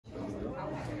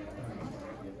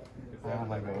all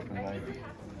my goals in life.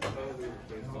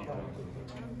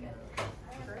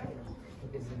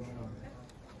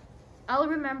 I'll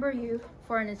Remember You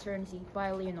for an Eternity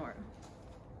by Leonora.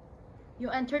 You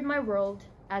entered my world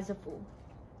as a fool,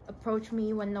 approached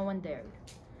me when no one dared.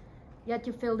 Yet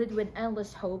you filled it with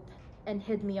endless hope and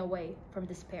hid me away from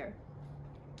despair.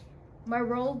 My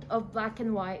world of black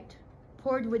and white,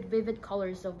 poured with vivid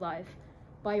colors of life,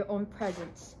 by your own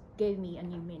presence, gave me a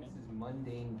new meaning. This is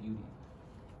mundane beauty.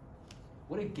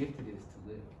 What a gift it is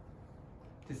to live,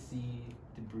 to see,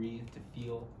 to breathe, to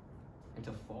feel, and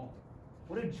to fall.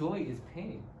 What a joy is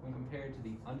pain when compared to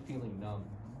the unfeeling numb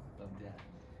of death.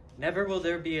 Never will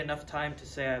there be enough time to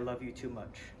say I love you too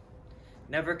much.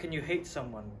 Never can you hate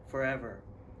someone forever.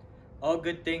 All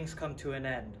good things come to an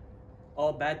end.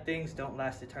 All bad things don't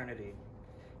last eternity.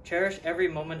 Cherish every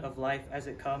moment of life as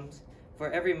it comes,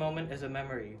 for every moment is a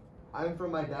memory. I'm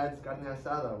from my dad's carne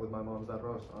asada with my mom's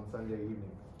arroz on Sunday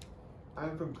evening.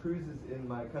 I'm from cruises in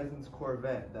my cousin's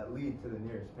Corvette that lead to the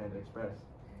nearest Panda Express.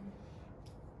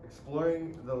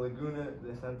 Exploring the Laguna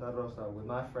de Santa Rosa with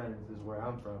my friends is where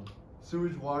I'm from.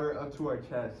 Sewage water up to our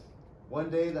chests. One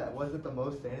day that wasn't the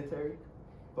most sanitary,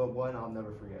 but one I'll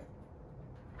never forget.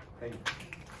 Thank you.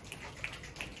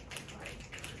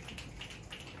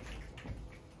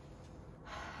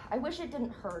 I wish it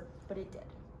didn't hurt, but it did.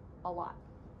 A lot.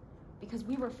 Because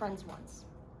we were friends once.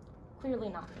 Clearly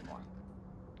not anymore.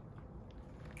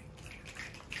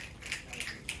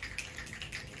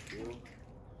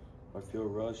 I feel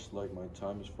rushed, like my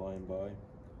time is flying by.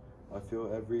 I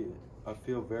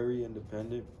feel very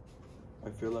independent. I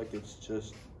feel like it's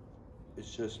just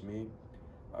me.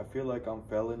 I feel like I'm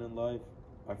failing in life.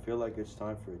 I feel like it's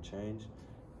time for a change.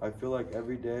 I feel like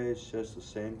every day is just the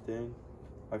same thing.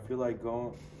 I feel like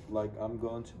I'm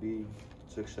going to be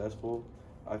successful.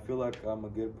 I feel like I'm a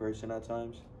good person at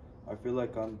times. I feel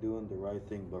like I'm doing the right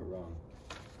thing but wrong.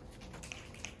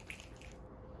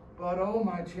 But oh,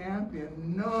 my champion,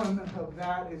 none of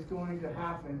that is going to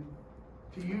happen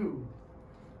to you.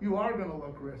 You are going to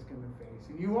look risk in the face,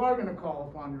 and you are going to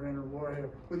call upon your inner warrior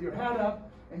with your head up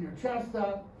and your chest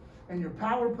up and your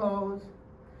power pose,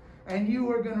 and you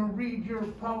are going to read your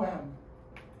poem,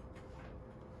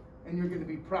 and you're going to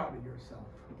be proud of yourself,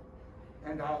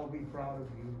 and I'll be proud of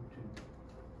you too.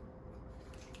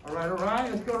 All right,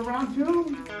 let's go to round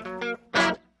two.